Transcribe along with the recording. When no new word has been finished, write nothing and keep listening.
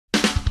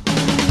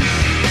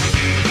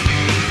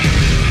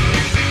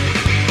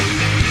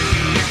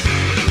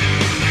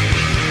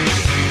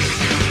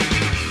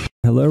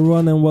Hello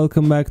everyone and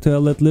welcome back to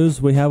Let Loose.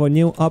 We have a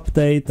new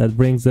update that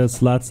brings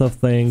us lots of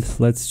things.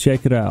 Let's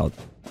check it out.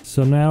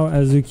 So now,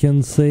 as you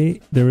can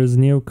see, there is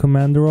new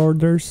commander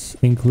orders,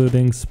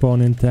 including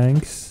spawning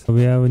tanks.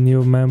 We have a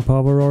new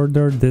manpower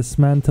order,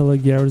 dismantle a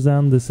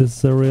garrison. This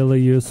is a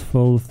really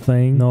useful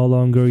thing. No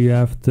longer you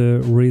have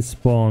to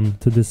respawn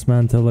to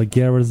dismantle a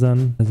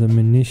garrison. As a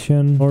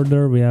munition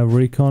order, we have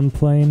recon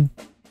plane.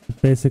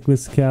 It basically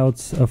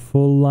scouts a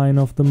full line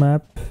of the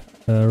map.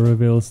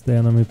 Reveals the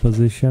enemy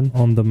position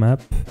on the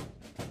map.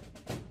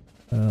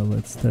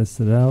 Let's test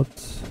it out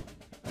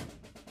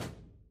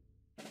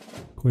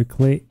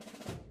quickly.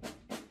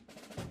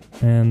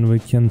 And we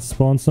can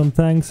spawn some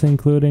tanks,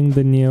 including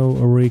the new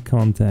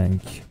Recon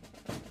tank.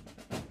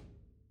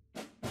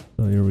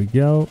 So here we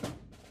go.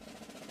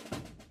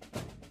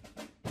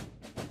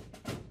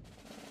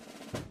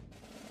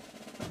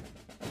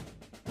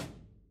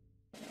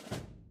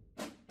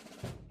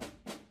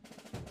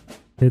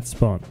 It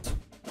spawned.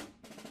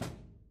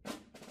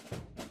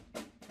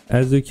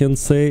 As you can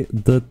see,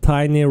 the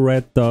tiny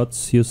red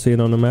dots you see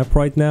on the map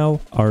right now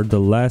are the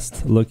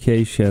last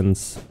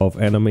locations of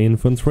enemy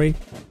infantry,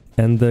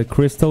 and the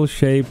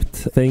crystal-shaped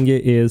thingy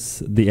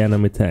is the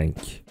enemy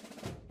tank.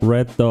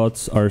 Red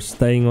dots are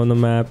staying on the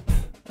map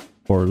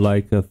for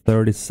like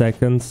 30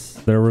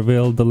 seconds. They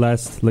reveal the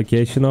last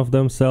location of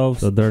themselves,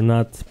 so they're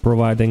not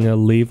providing a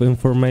leave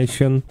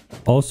information.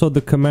 Also,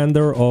 the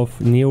commander of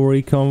new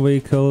recon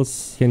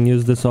vehicles can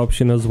use this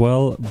option as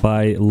well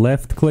by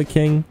left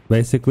clicking.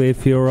 Basically,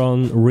 if you're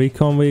on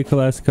recon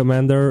vehicle as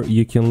commander,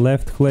 you can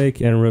left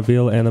click and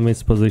reveal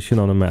enemy's position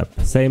on the map,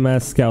 same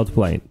as scout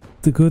plane.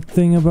 The good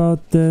thing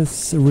about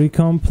this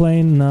recon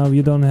plane, now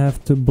you don't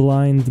have to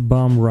blind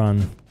bomb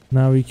run.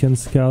 Now we can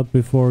scout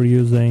before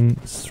using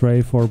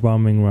strafe or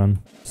bombing run.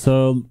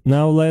 So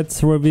now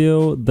let's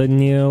review the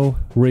new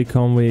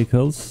recon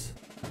vehicles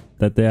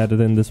that they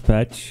added in this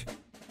patch.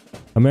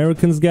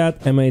 Americans got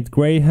M8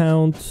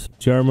 Greyhound,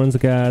 Germans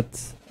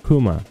got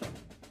Puma.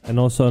 And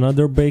also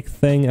another big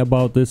thing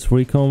about these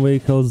recon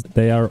vehicles,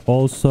 they are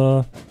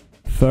also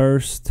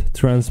first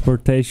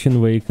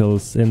transportation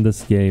vehicles in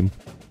this game.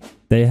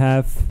 They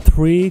have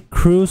 3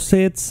 crew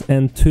seats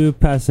and 2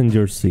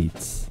 passenger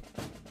seats.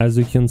 As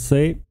you can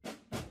see,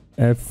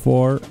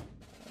 F4,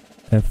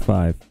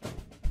 F5.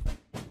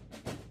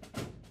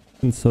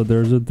 And so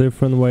there's a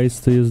different ways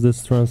to use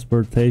this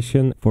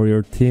transportation for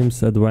your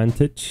team's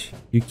advantage.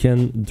 You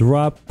can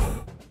drop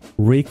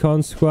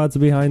recon squads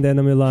behind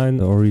enemy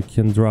line, or you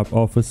can drop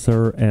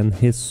officer and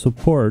his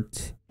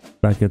support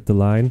back at the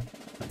line.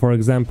 For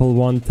example,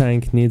 one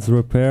tank needs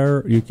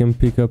repair, you can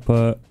pick up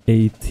a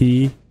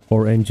AT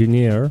or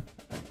engineer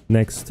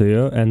next to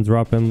you and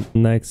drop him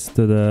next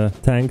to the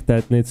tank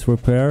that needs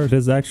repair. It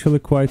is actually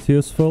quite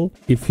useful.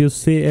 If you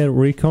see a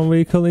recon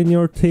vehicle in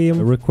your team,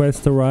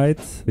 request a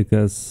ride,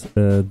 because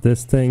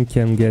this thing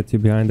can get you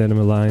behind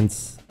enemy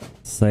lines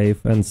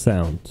safe and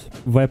sound.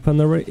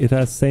 Weaponry, it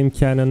has same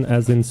cannon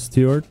as in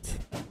Stuart,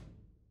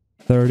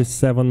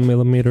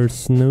 37mm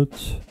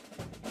snoot,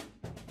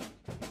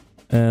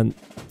 and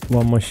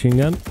one machine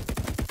gun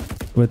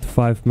with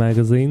 5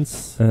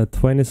 magazines,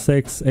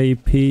 26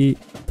 AP,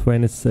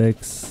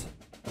 26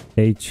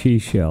 HE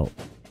shell.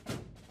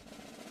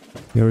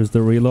 Here is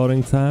the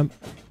reloading time.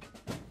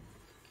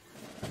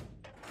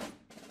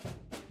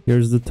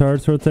 Here's the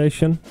third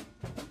rotation.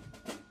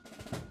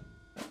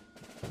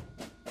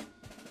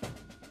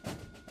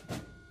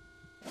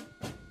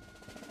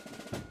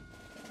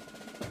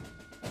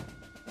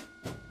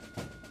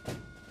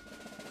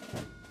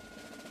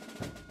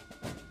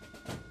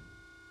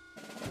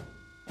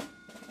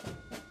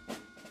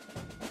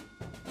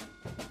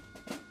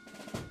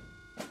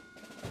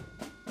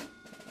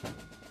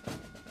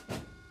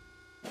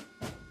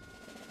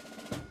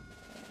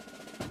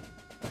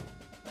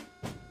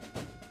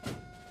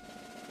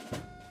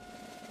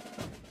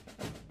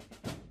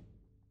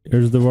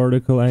 Here's the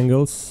vertical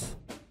angles.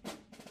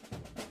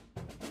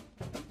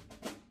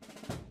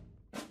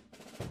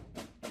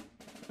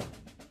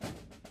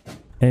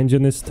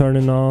 Engine is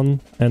turning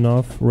on and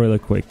off really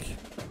quick.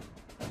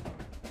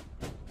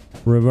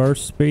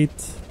 Reverse speed.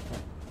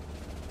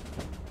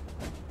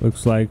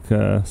 Looks like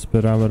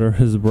speedometer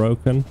is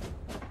broken.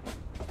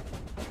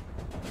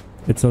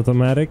 It's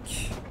automatic,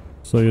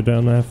 so you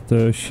don't have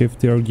to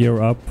shift your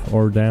gear up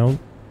or down.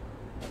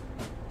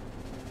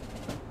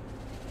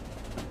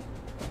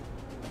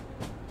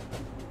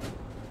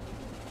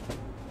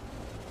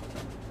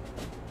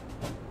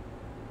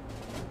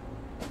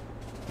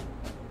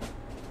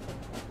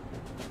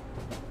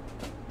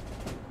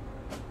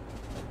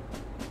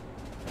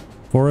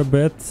 For a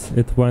bit,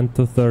 it went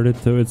to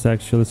 32. It's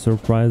actually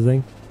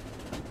surprising.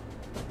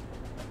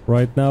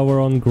 Right now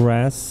we're on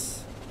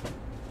grass.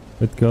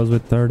 It goes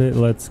with 30.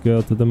 Let's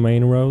go to the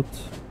main road.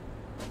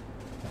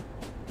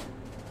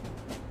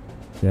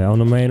 Yeah, on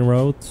the main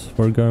road,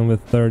 we're going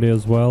with 30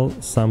 as well.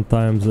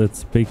 Sometimes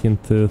it's peaking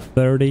to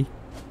 30.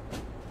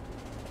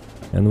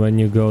 And when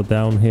you go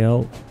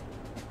downhill,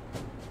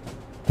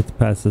 it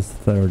passes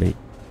 30.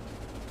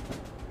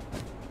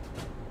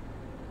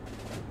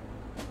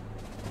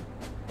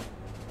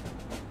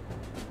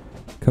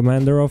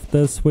 Commander of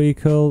this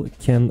vehicle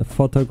can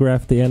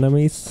photograph the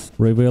enemies,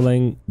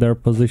 revealing their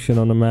position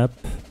on the map,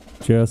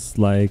 just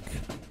like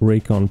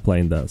Recon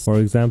plane does. For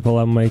example,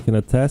 I'm making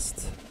a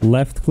test.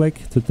 Left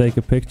click to take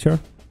a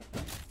picture,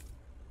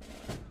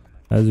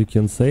 as you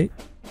can see.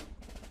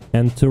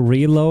 And to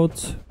reload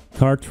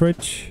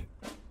cartridge,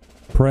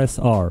 press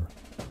R.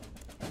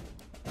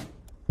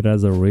 It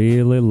has a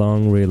really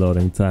long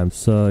reloading time,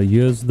 so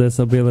use this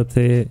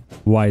ability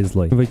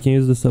wisely. We can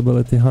use this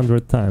ability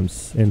 100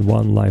 times in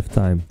one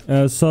lifetime.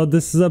 So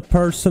this is a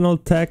personal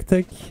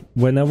tactic.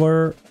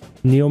 Whenever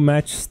new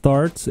match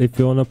starts, if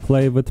you want to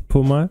play with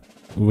Puma,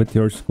 with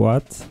your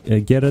squad,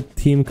 get a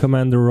team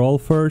commander role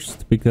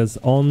first, because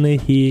only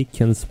he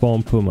can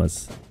spawn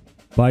Pumas.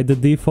 By the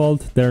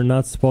default, they're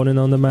not spawning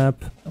on the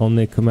map.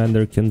 Only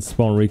commander can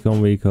spawn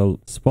recon vehicle.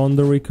 Spawn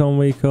the recon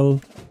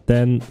vehicle,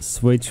 then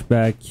switch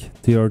back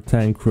to your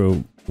tank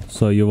crew,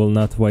 so you will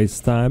not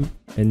waste time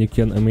and you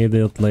can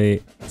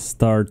immediately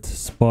start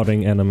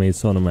spotting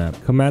enemies on the map.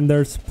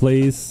 Commanders,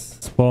 please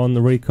spawn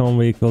recon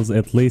vehicles,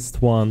 at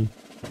least one.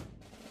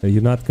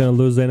 You're not gonna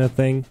lose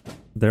anything.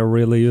 They're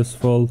really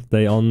useful.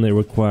 They only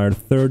require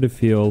 30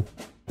 fuel.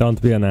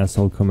 Don't be an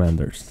asshole,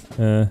 commanders.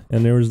 And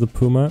here's the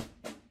Puma.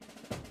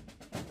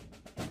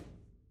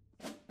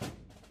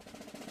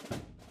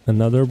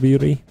 Another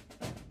beauty.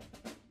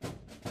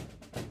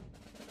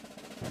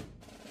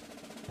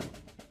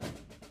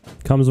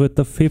 Comes with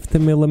the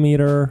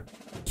 50mm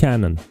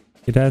cannon.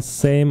 It has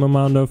same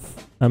amount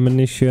of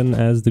ammunition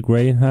as the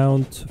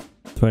Greyhound,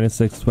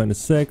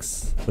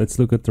 26. Let's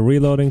look at the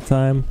reloading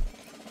time.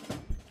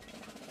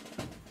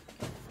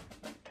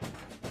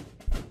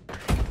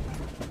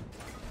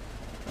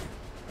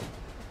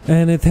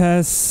 And it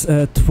has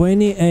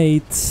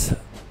 28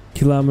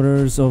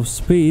 kilometers of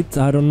speed.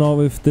 I don't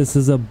know if this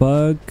is a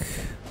bug.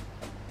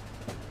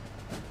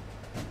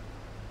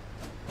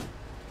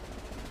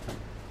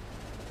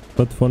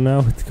 But for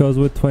now it goes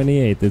with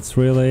 28. It's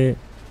really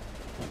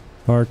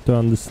hard to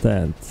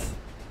understand.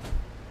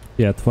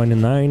 Yeah,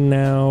 29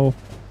 now.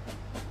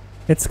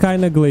 It's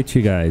kind of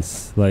glitchy,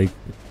 guys. Like,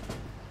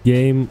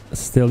 game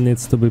still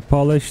needs to be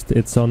polished.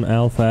 It's on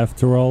alpha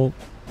after all.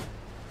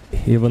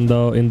 Even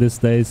though in these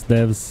days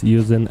devs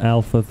using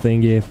alpha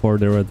thingy for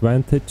their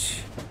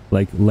advantage,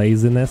 like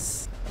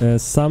laziness.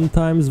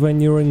 Sometimes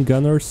when you're in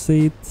gunner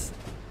seat,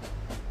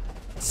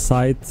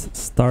 sight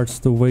starts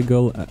to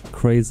wiggle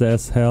crazy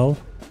as hell.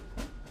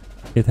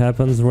 It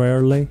happens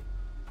rarely.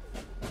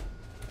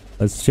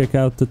 Let's check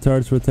out the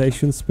turret's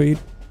rotation speed.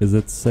 Is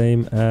it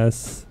same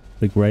as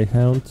the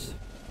Greyhound?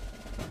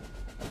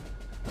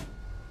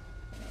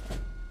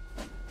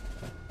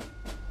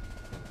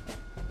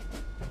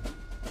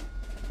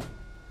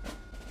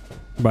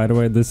 By the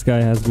way, this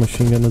guy has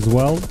machine gun as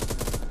well.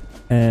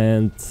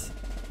 And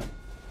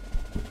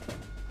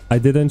I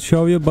didn't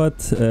show you, but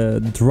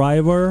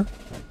driver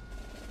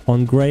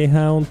on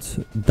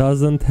Greyhound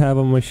doesn't have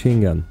a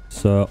machine gun.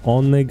 So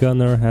only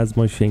gunner has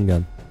machine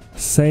gun.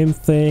 Same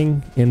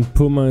thing in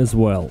Puma as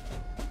well.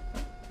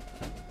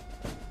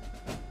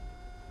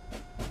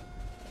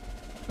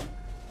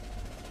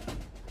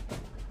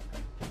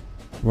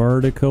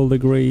 Vertical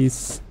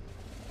degrees.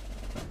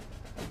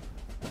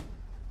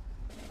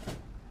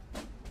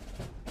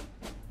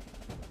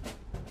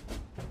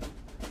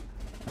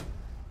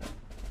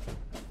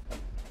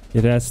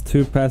 It has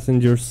 2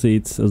 passenger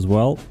seats as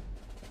well,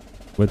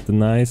 with a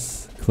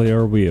nice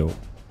clear view.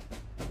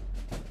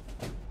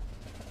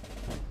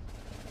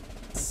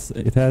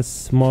 It has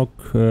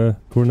smoke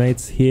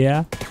grenades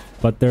here,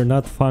 but they're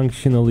not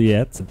functional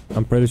yet.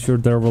 I'm pretty sure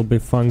they will be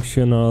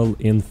functional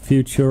in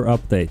future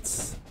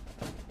updates.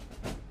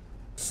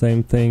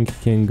 Same thing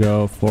can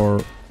go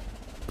for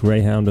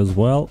Greyhound as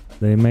well.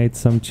 They made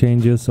some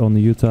changes on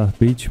the Utah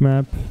beach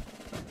map.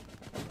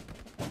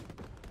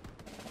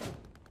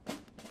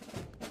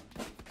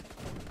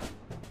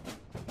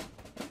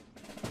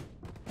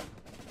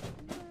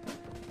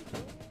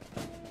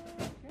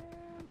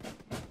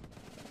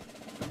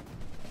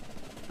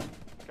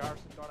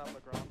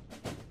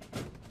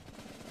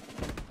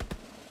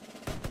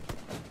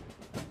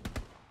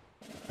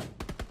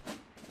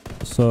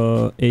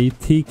 So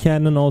AT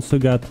cannon also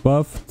got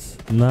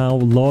buffed. Now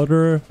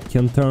loader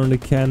can turn the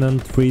cannon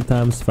 3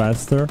 times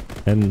faster,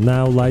 and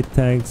now light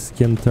tanks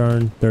can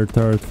turn their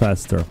turret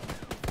faster.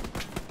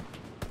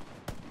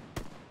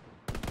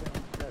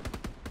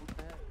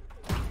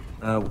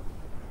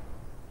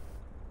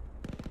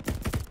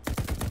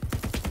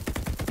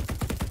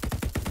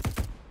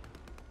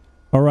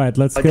 All right,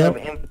 let's go.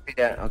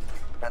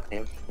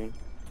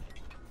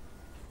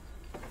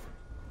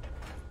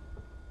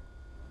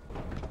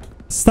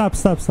 Stop.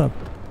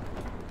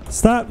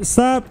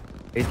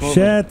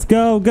 Shit,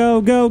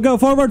 go.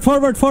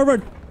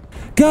 Forward.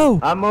 Go.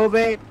 I'm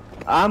moving.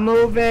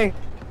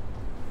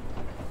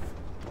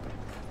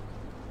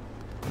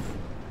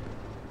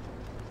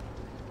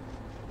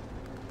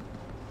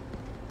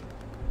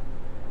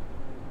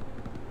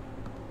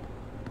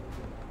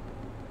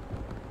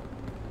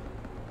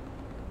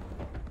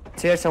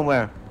 It's here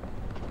somewhere.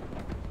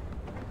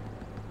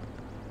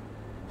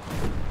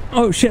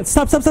 Oh shit,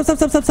 stop.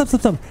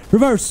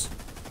 Reverse.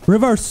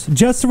 Reverse.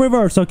 Just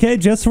reverse, okay?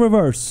 Just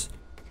reverse.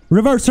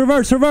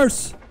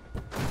 Reverse.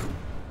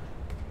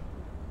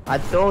 I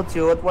told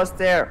you it was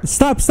there.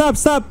 Stop.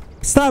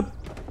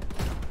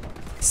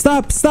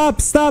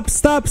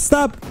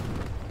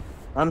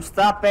 I'm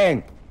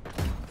stopping.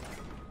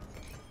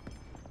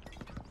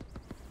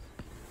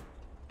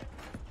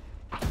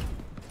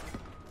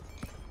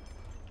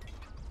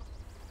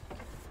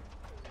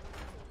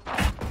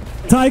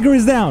 Tiger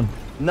is down.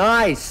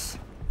 Nice.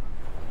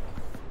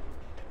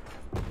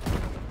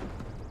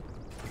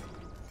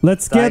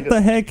 Let's get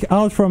the heck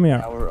out from here.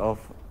 Power of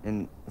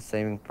in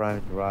Saving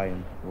Private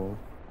Ryan. Whoa.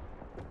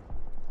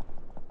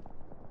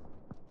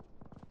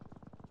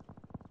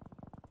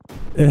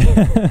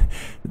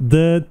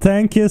 The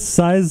tank is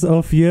size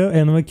of you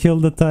and we kill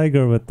the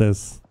tiger with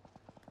this.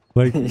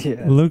 Like,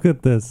 Yeah. Look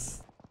at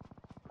this.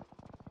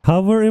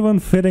 How we're even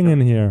fitting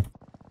in here.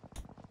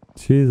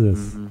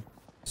 Jesus.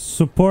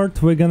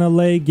 Support, we're gonna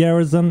lay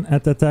garrison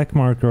at attack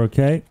marker,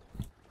 okay?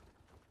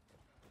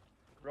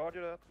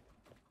 Roger that.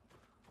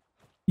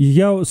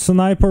 Yo,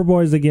 sniper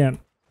boys again.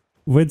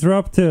 We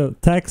dropped to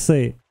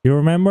taxi. You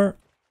remember?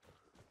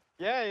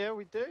 Yeah,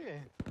 we do.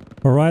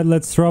 Alright,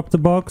 let's drop the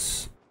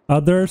box.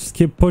 Others,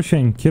 keep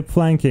pushing, keep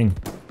flanking.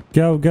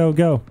 Go.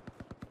 Roger.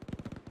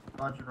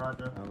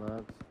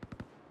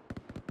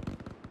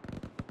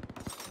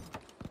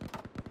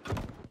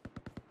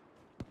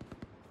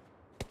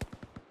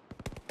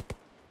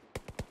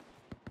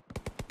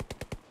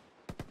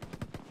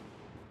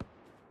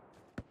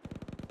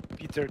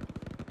 Peter,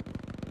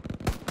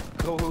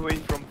 go away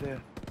from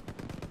there.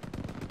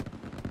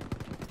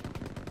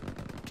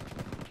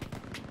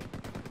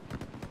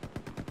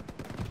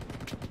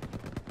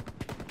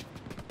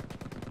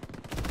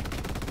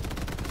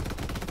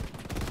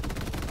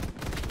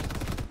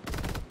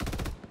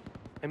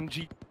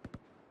 MG.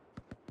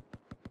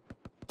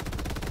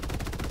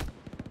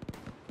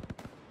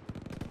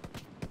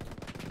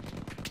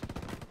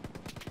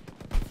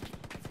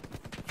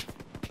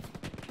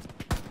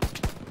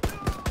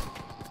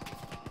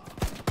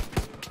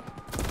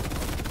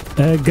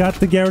 Got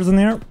the garrison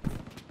here.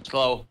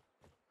 Slow.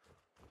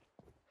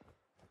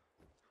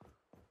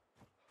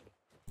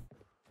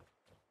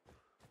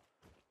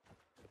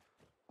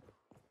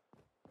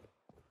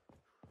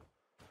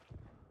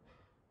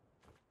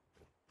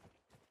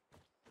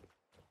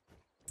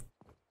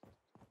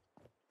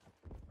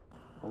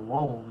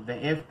 Whoa, the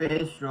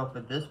FPS drop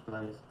at this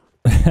place.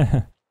 I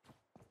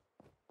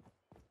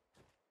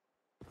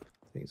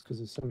think it's because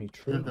there's so many Is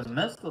trees. it the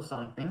mist or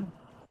something?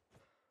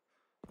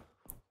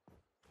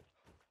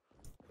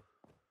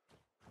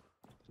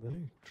 No,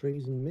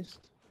 trees and mist.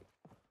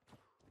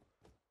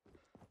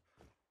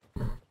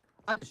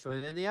 I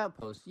destroyed the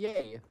outpost.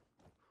 Yay!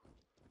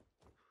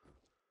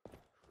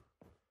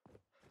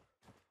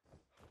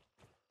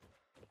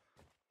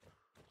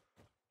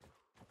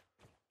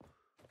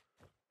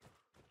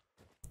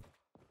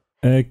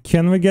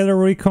 Can we get a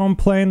recon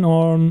plane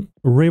on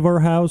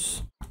River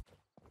House?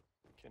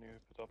 Can you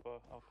put up a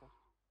outpost?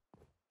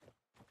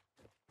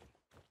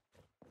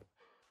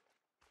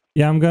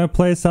 Yeah, I'm gonna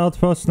place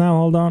outpost now,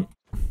 hold on.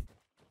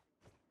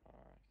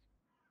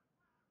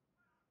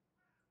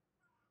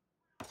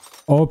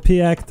 OP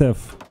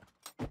active.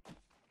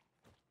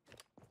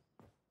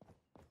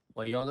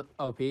 Well, you're on the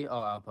OP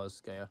or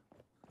outpost, okay?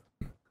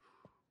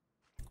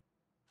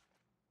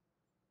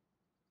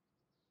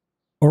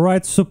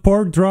 Alright,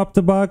 support, drop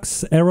the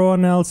box.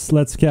 Everyone else,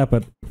 let's cap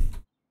it.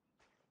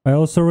 I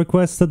also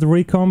requested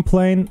recon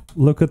plane.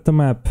 Look at the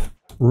map.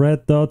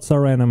 Red dots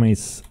are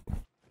enemies.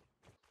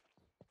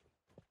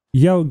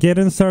 Yo, get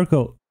in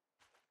circle.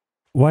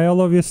 Why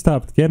all of you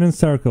stopped? Get in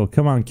circle.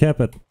 Come on,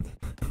 cap it.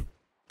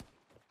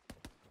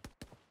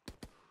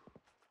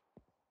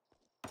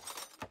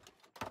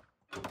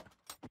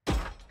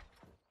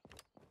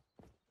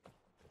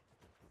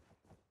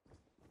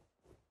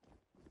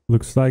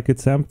 Looks like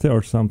it's empty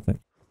or something.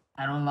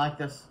 I don't like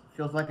this.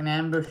 Feels like an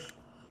ambush.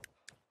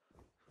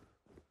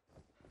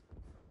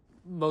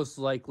 Most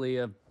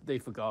likely, they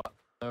forgot.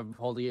 They're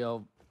holding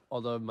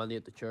all the money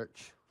at the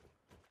church.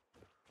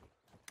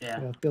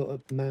 Yeah. Yeah, I've built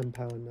up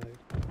manpower node.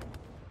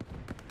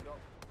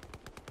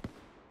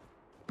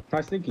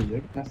 Nice thinking,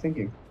 Luke. Nice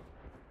thinking.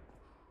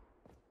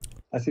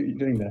 I see what you're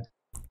doing there.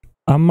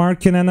 I'm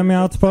marking enemy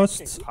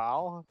outposts.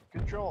 Pal,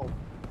 good job.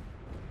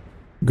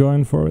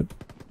 Going for it.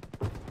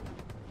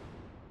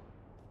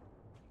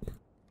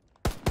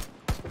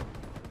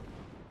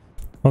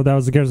 Oh, that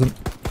was the garrison.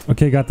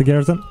 Okay, got the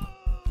garrison.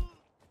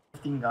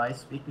 15 guys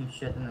speaking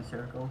shit in a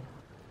circle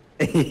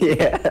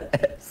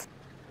Yes.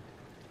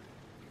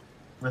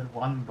 with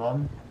one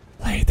bomb.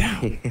 Lay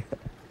down.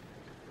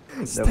 That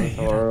was Stay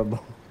here.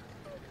 horrible.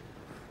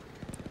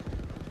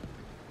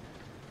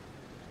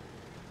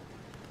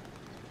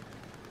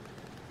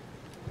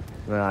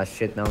 Ah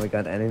shit, now we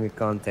got enemy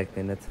contact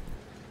in it.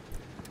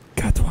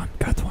 Got one.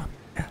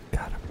 Yeah,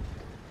 got him.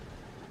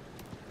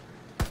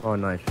 Oh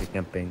nice, we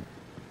can ping.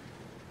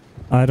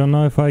 I don't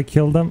know if I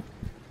killed him.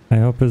 I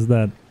hope he's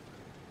dead.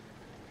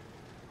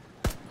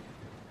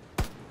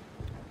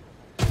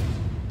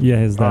 Yeah,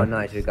 he's Oh, dead.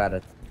 nice, we got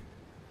it.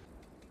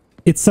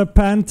 It's a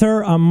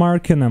panther. I'm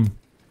marking him.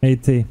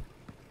 AT.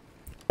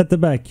 At the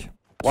back.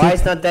 Why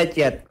is not dead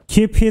yet?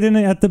 Keep hitting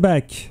it at the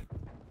back.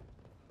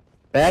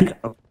 Back?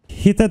 Oh,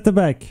 Hit at the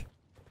back.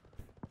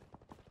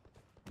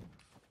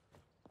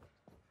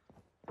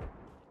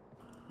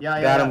 Yeah,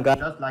 Got yeah, him, got-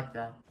 just like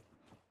that.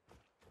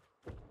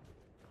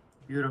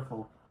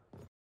 Beautiful.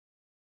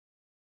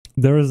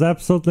 There is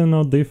absolutely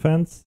no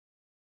defense.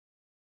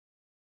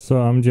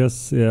 So I'm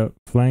just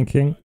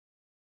flanking.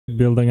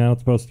 Building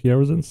outpost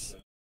garrisons.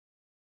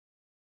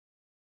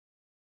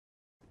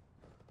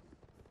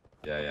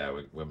 Yeah,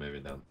 we're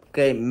moving down.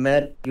 okay,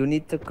 Matt, you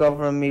need to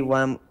cover me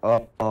when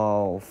I'm...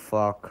 Oh,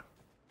 fuck.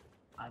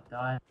 I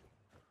died.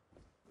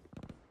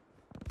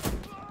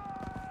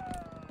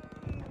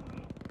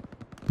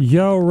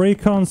 Yo,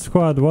 recon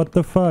squad, what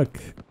the fuck?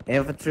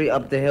 Infantry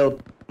up the hill.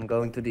 I'm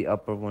going to the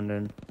upper one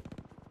then.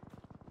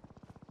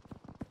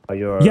 Oh,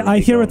 you're Yeah, I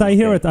already hear it, going, I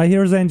hear okay. it, I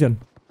hear his engine.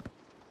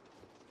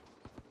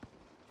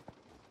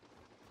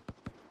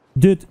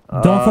 Dude,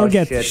 don't Oh,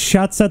 forget, shit.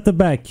 shots at the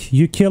back.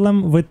 You kill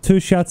him with 2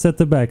 shots at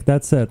the back,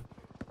 that's it.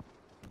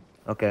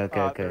 Okay,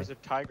 okay. There's a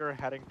tiger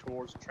heading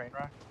towards train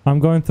rack. I'm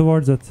going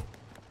towards it.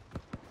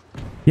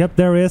 Yep,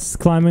 there is,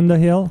 climbing the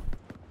hill.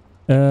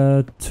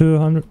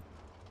 200.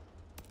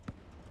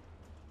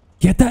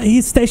 Yeah,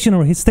 he's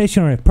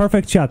stationary,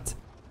 perfect shot.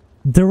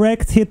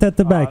 Direct hit at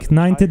the back,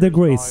 90 tiger's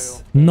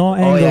degrees. dial. No Oh,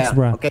 angles, yeah.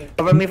 bruh. Okay,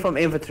 cover me from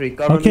infantry.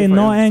 Cover Okay, me from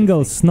no infantry.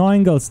 angles, no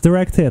angles,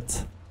 direct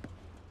hit.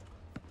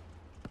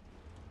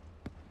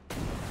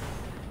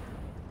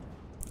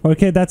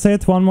 Okay, that's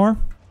it, one more.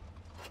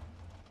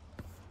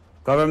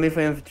 Cover me for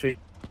infantry.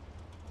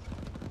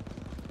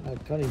 I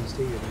can't even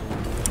see you.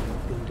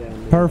 I've been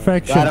down there.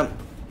 Perfection. Got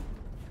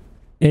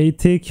him.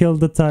 AT killed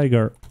the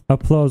tiger.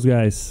 Applause,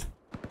 guys.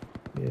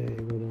 Yeah,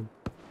 well done.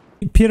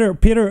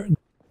 Peter,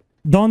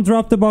 don't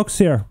drop the box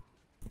here.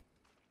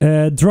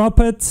 Drop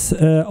it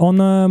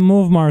on a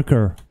move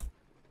marker.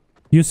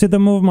 You see the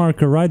move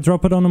marker, right?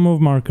 Drop it on a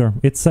move marker.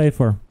 It's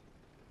safer.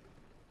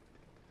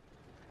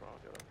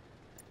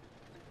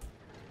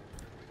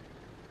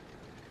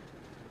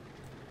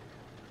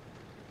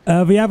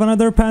 We have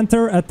another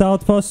panther at the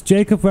outpost.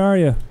 Jacob, where are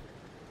you?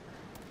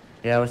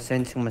 Yeah, I was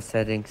changing my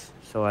settings,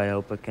 so I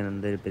hope I can a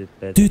little bit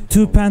better. Dude,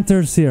 2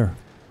 panthers here.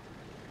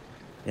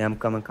 Yeah, I'm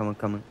coming.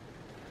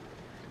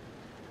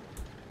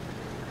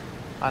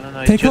 I don't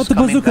know. Take out the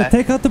bazooka.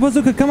 Take out the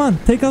bazooka. Come on.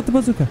 Take out the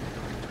bazooka.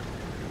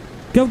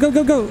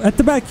 Go. At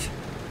the back.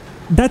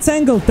 That's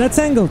angled.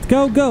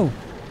 Go.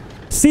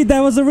 See, that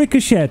was a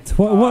ricochet.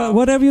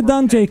 What have you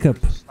done, Jacob?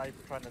 Sniper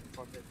trying to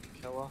fucking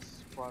kill us.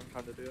 That's what I'm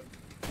trying to do.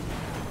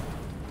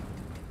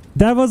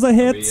 That was a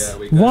hit.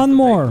 we got One the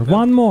more. thing,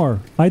 One more.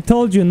 I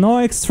told you, no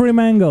extreme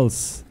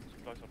angles.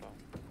 Supplies are down.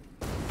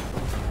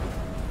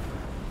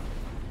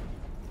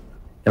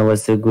 That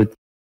was so good.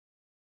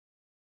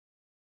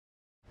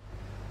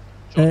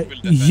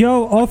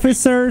 Yo,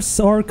 officers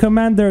or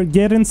commander,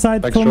 get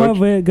inside Thanks, Puma. George.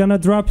 We're gonna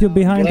drop you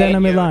behind Yeah,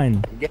 enemy you-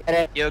 line. Get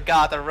it. You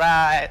got it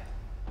right.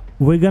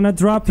 We're gonna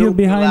drop you Two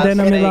behind last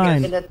enemy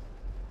Vegas. line.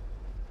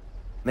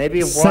 Maybe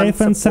one Safe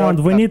and sound.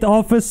 support We gun. need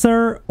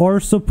officer or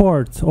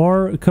support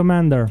or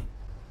commander.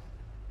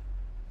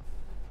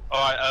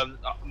 Alright,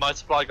 my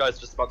supply guy's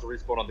just about to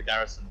respawn on the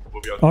garrison.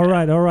 We'll be okay. All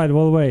right,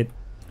 we'll wait.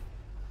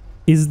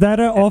 Is that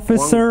an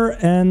officer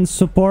and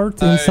support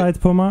Hey. inside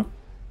Puma?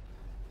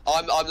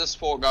 I'm the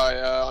support guy.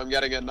 I'm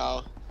getting it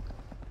now.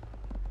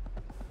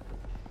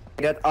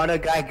 That other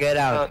guy, get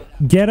out.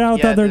 Get out,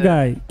 Yeah, other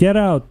guy. Get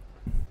out.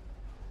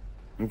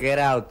 Get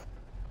out.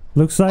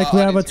 Looks like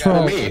we I have need a to go.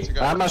 troll. I need to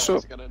go. I'm a I su-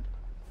 need to get in.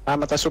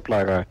 I'm at the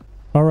supply guy.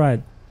 All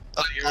right.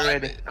 Oh, you're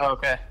ready.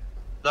 Okay.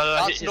 No,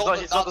 That's he's not not,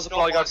 the- he's not the that's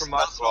supply not guy my- from my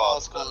that's not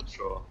our squad. squad.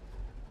 Sure.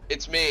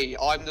 It's me.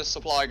 I'm the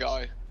supply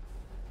guy.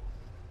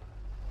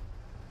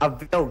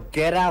 Abdul,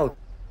 get out.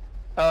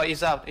 Oh,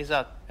 he's out. He's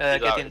out.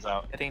 Get out, in. he's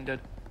out. Get in, dude.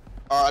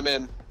 Alright, I'm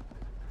in.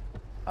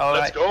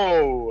 Alright. Let's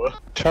go! All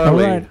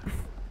Charlie.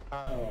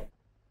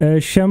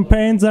 right.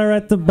 Champagnes are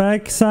at the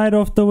back side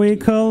of the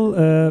vehicle.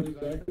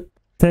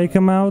 Take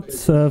them out.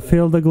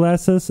 Fill the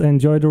glasses.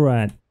 Enjoy the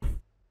ride.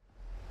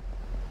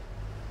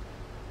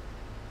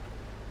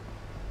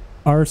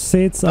 Our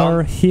seats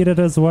are heated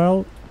as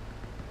well.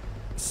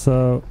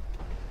 So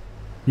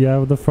you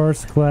have the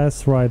first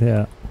class right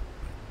here.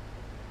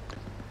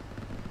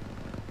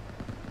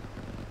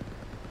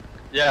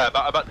 Yeah,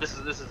 but this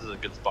is a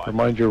good spot.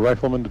 Remind your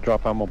riflemen to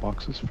drop ammo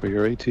boxes for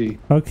your AT.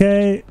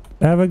 Okay.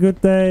 Have a good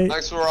day.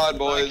 Thanks for the ride,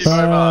 boys. Thank you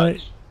very Bye.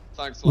 much.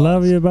 Thanks,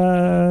 Love lads. you.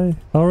 Bye.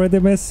 Already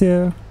miss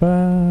you.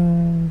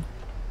 Bye.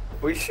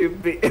 We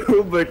should be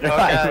Uber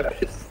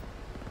drivers.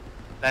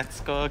 Let's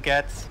go,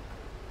 Gets.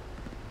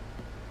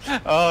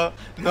 Oh,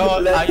 no,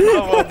 I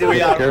know what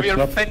we are. Careful.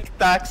 We're fake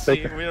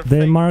taxi. We're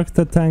They fake. marked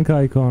the tank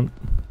icon.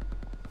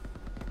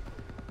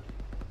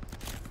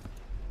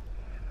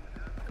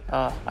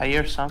 I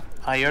hear some.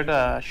 I heard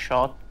a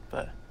shot,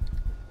 but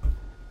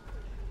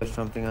There's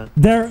something else.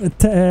 There,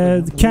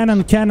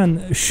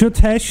 cannon. Shoot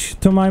hash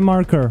to my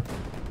marker.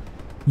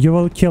 You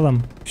will kill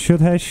him.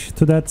 Shoot hash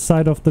to that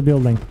side of the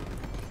building.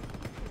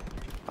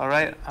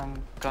 Alright,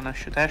 I'm gonna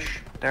shoot Ash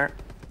there.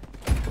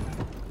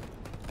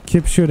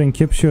 Keep shooting,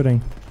 keep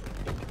shooting.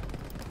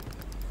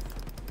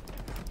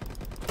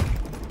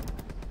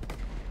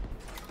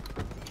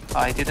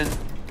 I didn't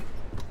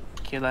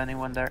kill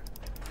anyone there.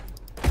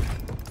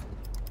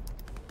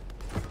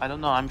 I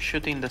don't know, I'm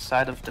shooting the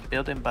side of the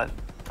building, but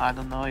I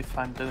don't know if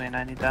I'm doing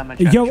any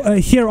damage. Yo,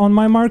 here on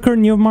my marker,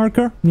 new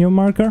marker.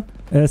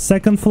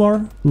 Second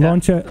floor,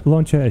 launch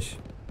Ash.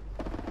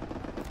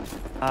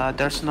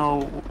 There's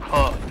no...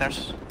 Oh,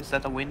 is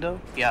that a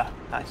window? Yeah,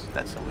 nice,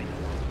 that's a window.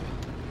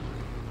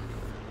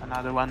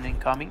 Another one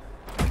incoming.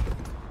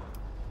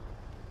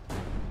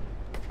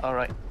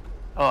 Alright.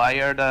 Oh, I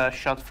heard a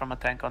shot from a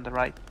tank on the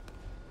right.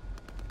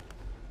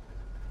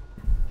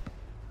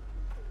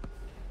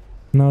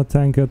 No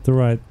tank at the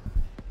right.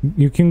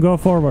 You can go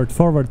forward.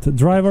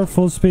 Driver,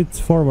 full speed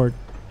forward.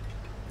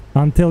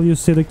 Until you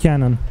see the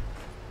cannon.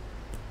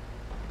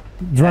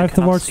 Drive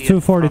towards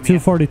 240.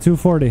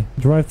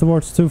 Drive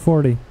towards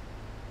 240.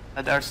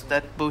 There's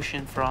that bush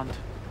in front.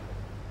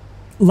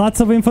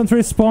 Lots of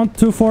infantry spawned,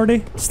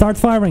 240. Start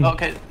firing.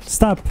 Okay.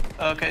 Stop.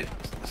 Okay,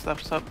 stop.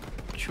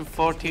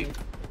 240.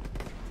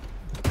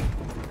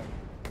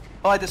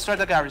 Oh, I destroyed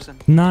the garrison.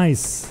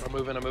 Nice. I'm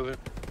moving.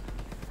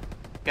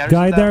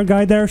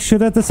 Guy there.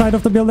 Shoot at the side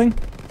of the building.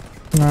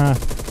 There's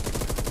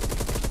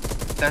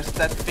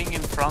that thing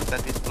in front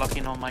that is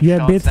blocking all my yeah,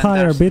 shots. bit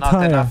higher.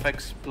 Not enough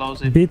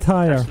explosive. Bit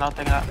higher. There's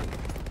nothing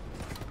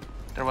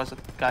there was a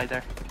guy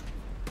there.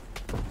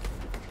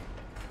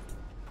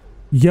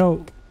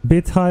 Yo,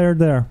 bit higher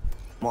there.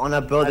 I'm on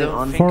a building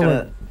on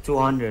forward.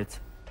 200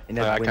 in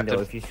that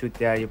window. If you shoot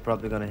there, you're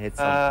probably gonna hit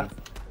something.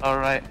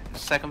 Alright,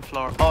 second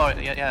floor. Oh,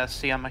 yeah, I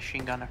see a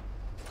machine gunner.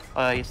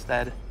 Oh, he's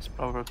dead. He's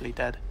probably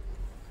dead.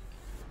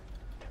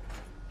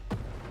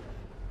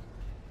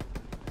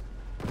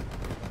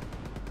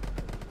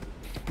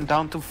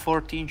 Down to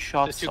 14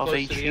 shots of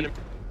HE.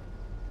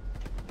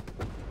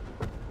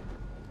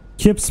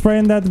 Keep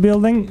spraying that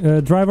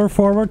building. Driver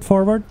forward.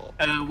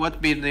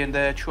 What building?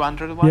 The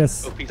 200 one?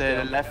 Yes.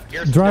 The left.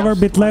 Driver,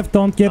 bit left.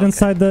 Don't get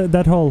inside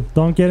that hole.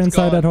 Don't get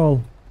inside that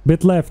hole.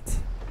 Bit left.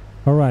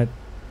 All right.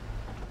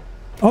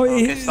 Oh,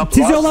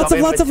 Tizio, lots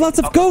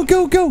of. Go.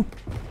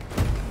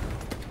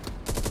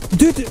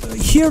 Dude,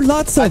 here,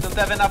 lots of. I don't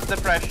have enough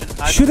depression.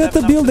 Shoot at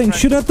the building.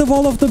 Shoot at the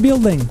wall of the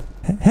building.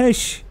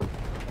 Hesh.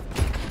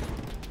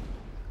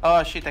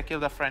 Oh shit, I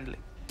killed a friendly.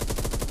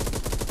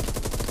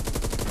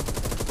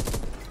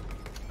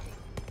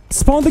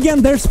 Spawned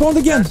again.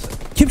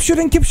 Keep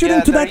shooting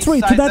to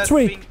that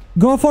tree.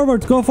 Go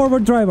forward,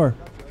 driver.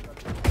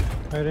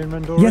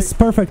 Yes,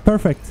 perfect.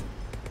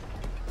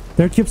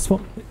 There keeps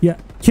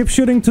keep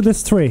shooting to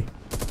this tree.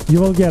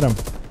 You will get him.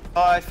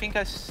 Oh, I think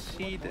I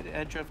see the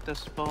edge of the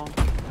spawn.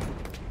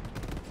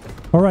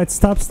 Alright,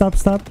 stop.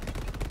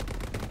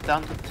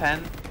 Down to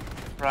 10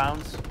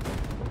 rounds.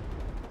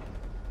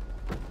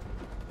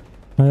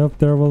 I hope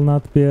there will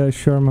not be a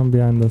Sherman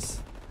behind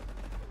us.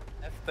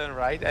 Left and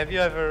right. Have you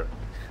ever...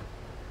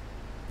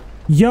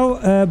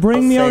 Yo,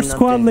 bring me your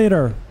squad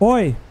leader.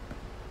 Oi!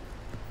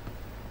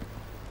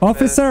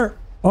 Officer!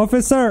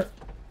 Yes?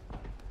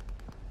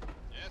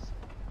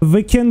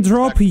 We can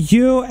drop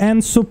you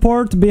and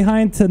support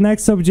behind the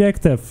next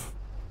objective.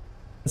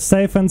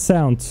 Safe and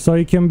sound, so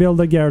you can build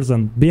a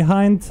garrison.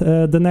 Behind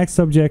the next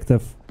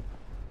objective.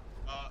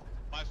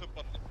 My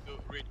support to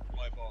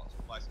redeploy for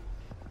supplies.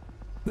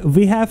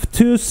 We have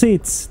 2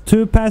 seats,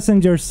 2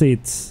 passenger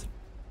seats.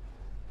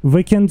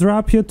 We can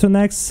drop you to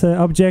next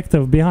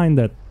objective behind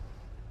it.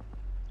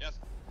 Yes,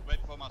 wait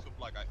for my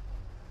supply guy.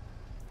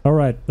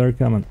 Alright, they're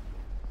coming.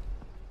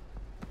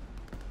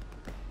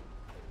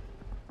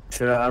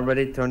 Should I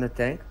already turn the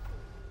tank?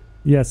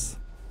 Yes.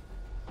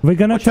 We're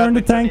gonna turn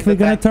the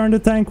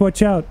tank,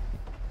 watch out.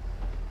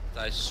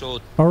 I saw.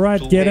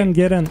 Alright, get in.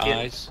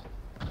 Eyes.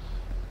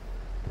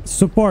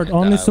 Support,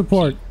 only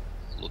support.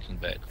 Looking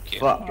bad.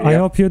 Okay. I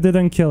hope you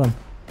didn't kill him.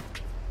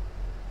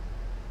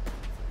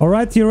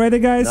 Alright, you ready,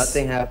 guys?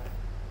 Nothing happened.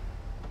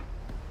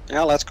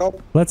 Yeah, let's go.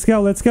 Let's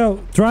go.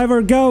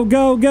 Driver,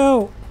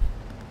 go.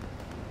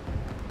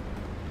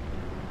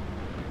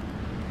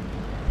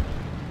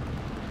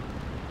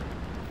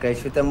 Okay,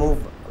 should I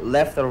move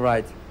left or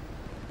right?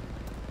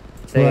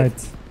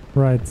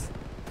 Right.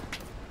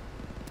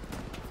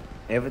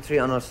 Infantry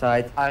on our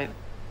side. I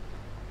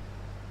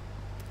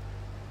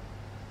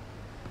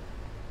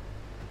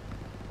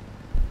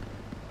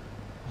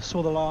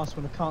saw the last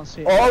one. I can't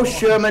see it. Oh,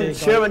 Sherman.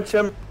 Stewart.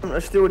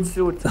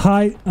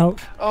 Hide.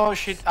 Oh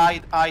shit,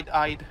 hide.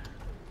 Hide.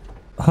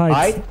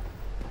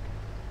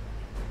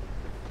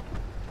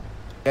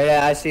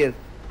 Yeah, I see it.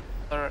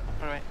 Alright.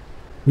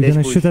 We're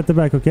gonna shoot at the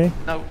back, okay?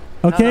 No.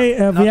 Okay,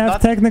 we have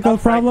technical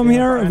problem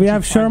here. We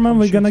have Sherman.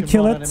 We're gonna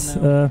kill it.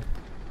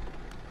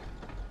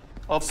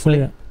 Hopefully.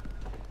 So,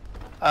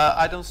 yeah.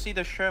 I don't see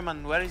the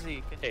Sherman. Where is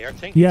he?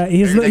 Yeah,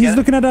 he's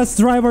looking at us.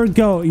 Driver,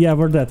 go. Yeah,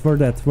 we're dead.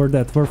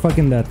 We're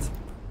fucking dead.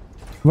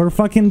 We're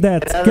fucking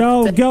dead.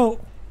 Go.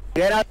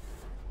 Get out.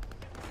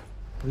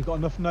 We've got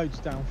enough notes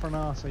down for an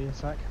RC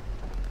attack.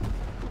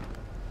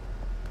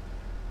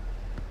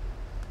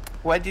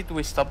 Why did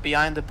we stop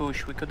behind the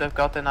bush? We could have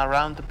gotten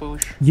around the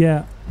bush.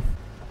 Yeah.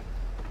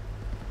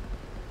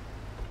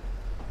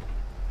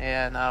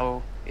 Yeah,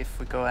 now if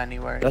we go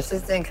anywhere... Does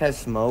this thing have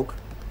smoke?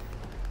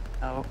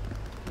 No.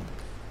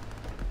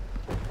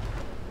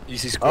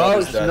 Easy squad Oh,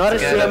 is it's that, not a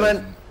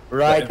Sherman.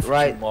 Right,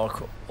 right.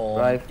 Mark on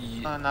Right.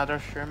 Another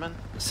Sherman.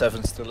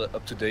 7 still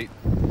up to date.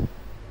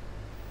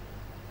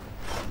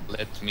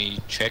 Let me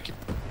check it.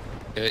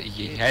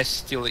 He has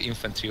still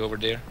infantry over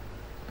there.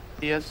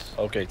 Yes.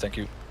 Okay, thank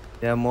you.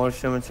 Yeah, more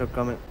Shermans are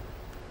coming.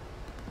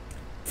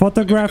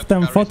 Photograph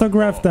them,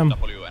 photograph them.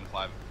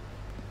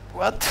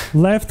 What?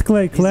 Left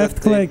click,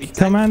 left click,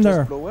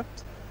 commander. What?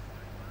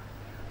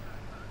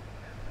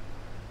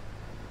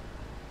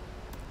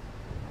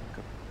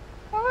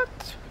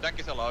 Tank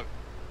is alive.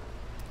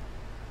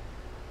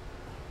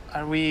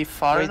 Are we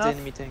far enough?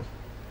 enemy tank.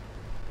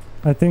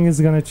 I think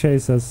it's gonna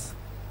chase us.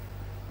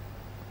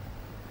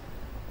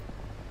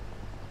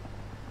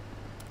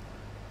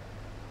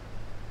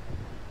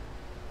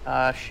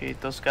 Ah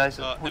shit, those guys,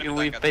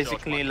 we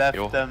basically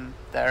left them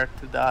there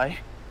to die.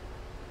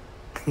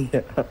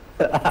 Yeah.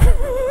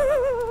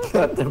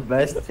 Not the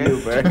best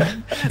tuber.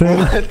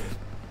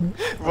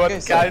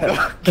 What kind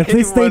of At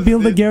least they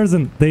built the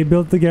garrison. They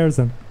built the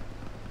garrison.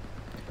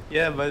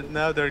 Yeah, but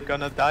now they're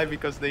gonna die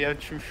because they have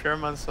 2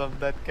 Shermans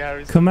of that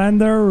garrison.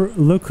 Commander,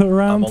 look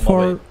around on my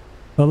for way.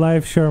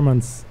 alive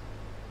Shermans.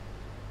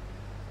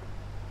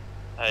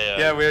 Hey,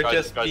 Yeah, we're guys-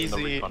 just guys in the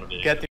busy recon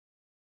vehicle. getting...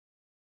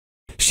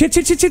 Shit,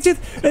 shit, shit, shit, shit.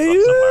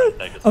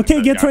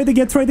 Okay, get ready,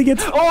 get ready, get...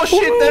 Oh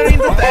shit, they're in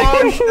the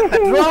tank!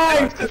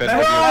 Drive!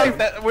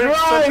 Drive! We're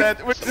so dead,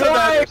 we're so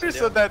dead, we're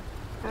so dead.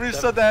 We're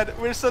so dead,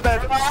 we're so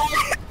dead.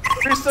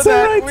 We're so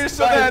dead, we're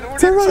so dead, we're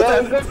so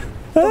dead.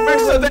 We're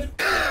so dead.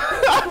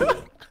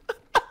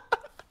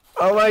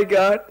 Oh my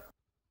god.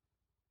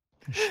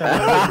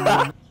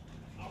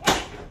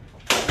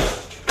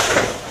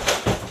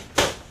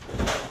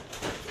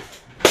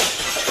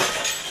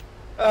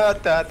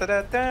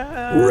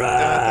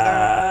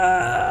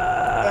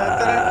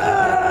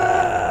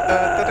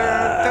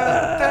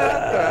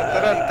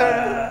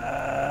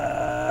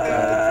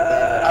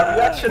 Are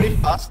we actually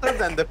faster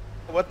than the...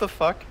 What the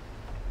fuck?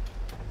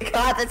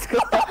 God, let's go.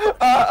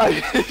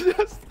 I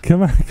just...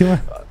 Come on, come on.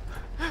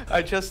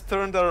 I just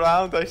turned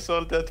around, I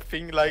saw that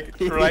thing like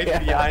right Yeah.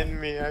 behind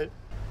me.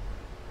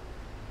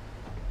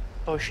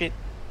 Oh shit.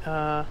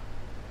 No,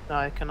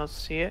 I cannot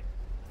see it.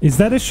 Is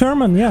that a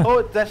Sherman? Yeah.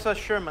 Oh, that's a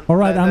Sherman.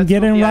 Alright, I'm Let's go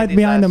getting right his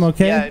behind ass. him,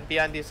 okay? Yeah,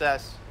 behind his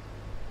ass.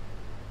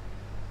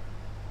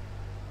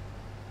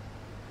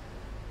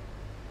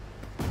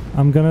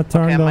 I'm gonna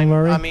turn, Okay, don't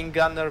worry. I'm in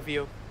gunner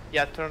view.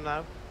 Yeah, turn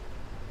now.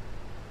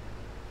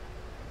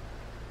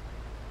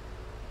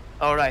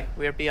 Alright,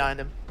 we're behind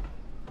him.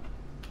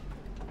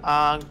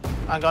 I'm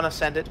gonna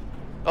send it.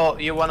 Oh,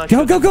 you wanna Go,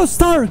 shoot go, him? go,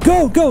 star!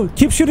 Go, go!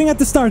 Keep shooting at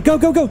the star! Go,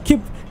 go, go!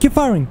 Keep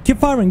firing! Keep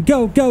firing!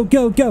 Go, go,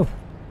 go, go!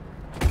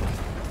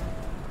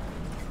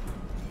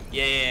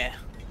 Yeah,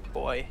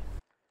 boy.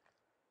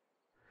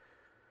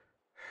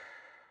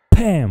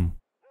 Pam!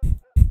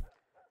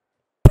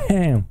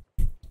 Pam!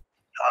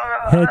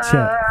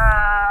 Headshot.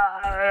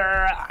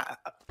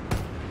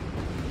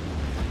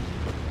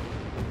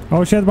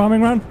 Oh shit,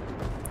 bombing run!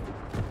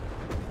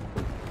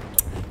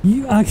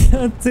 I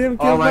got him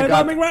killed by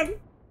bombing run!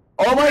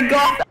 Oh my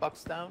god!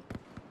 Box down.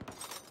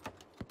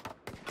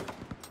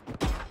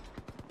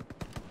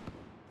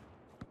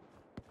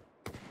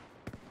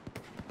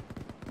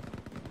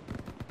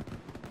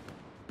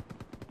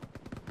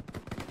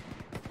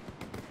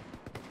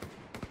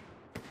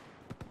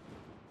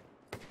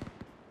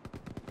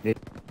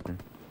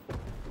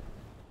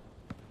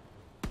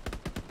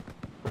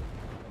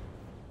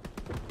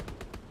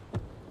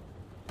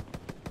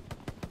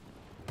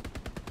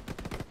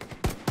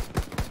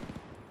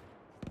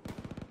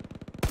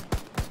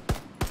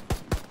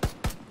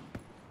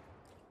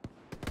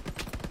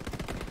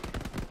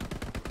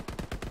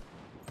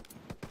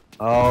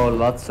 Oh,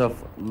 lots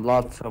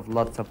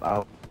of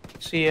out.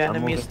 See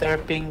enemies there,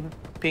 ping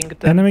them.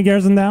 Enemy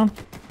garrison down.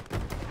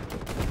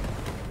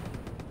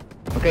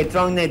 Okay,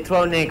 throw Nick.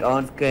 Oh,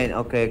 okay,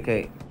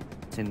 okay.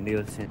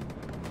 Deal.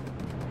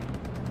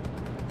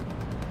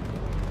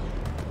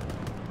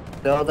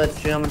 Tell that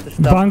Sherman to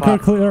stop. Bunker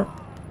clear.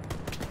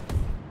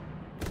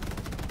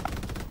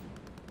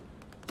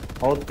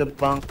 Hold the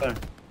bunker.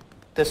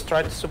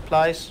 Destroy the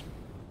supplies.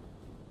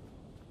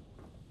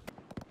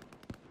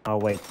 Oh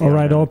wait.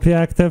 Alright, OP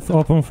active,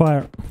 open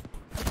fire.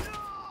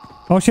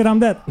 Oh shit, I'm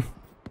dead.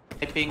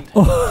 I pinged.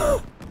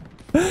 Oh,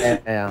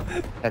 Yeah.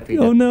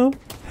 oh no.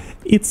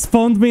 It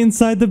spawned me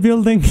inside the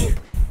building.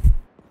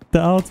 The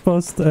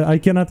outpost. I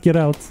cannot get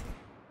out.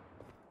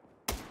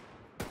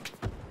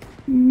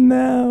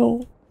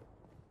 No.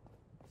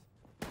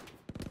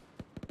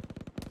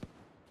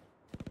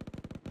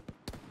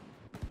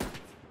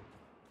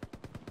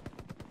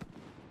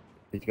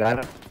 Did you got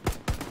it?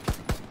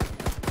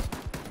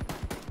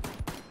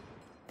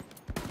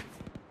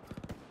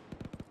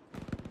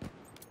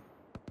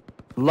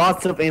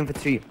 Lots of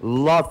infantry.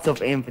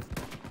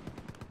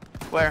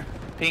 Where?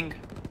 Ping.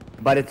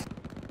 But it's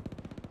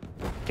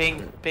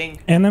Ping.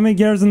 Enemy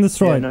garrison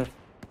destroyed. Yeah,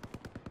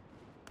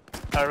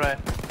 no. Alright.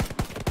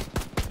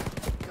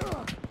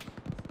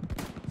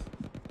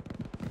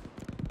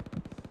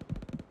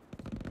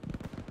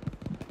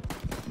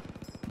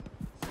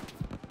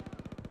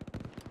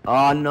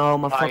 Oh no,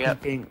 my fucking yeah.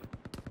 ping.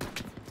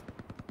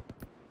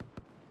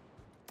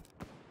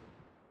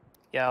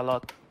 Yeah, a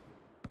lot.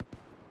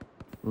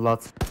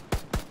 Lots.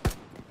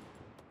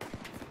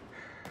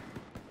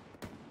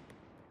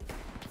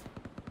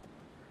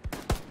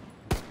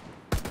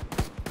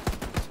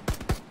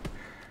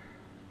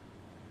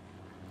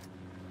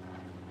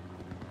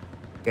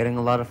 Getting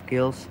a lot of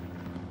kills.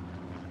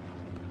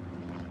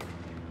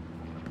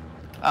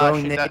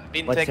 Throwing Shit, nade, that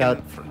been watch taken.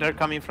 out. They're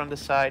coming from the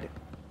side.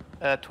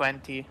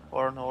 20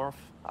 or north.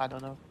 I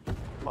don't know.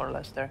 More or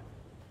less there.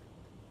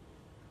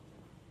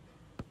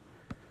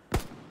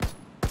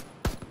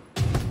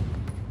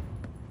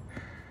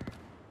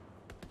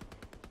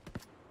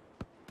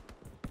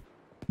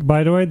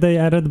 By the way, they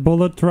added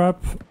bullet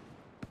trap,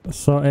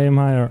 so aim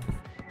higher.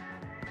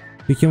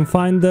 You can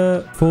find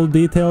the full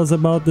details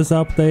about this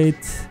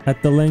update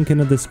at the link in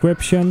the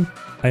description.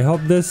 I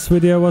hope this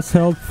video was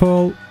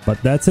helpful, but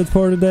that's it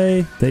for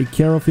today. Take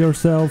care of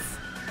yourself.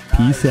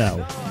 Peace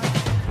out.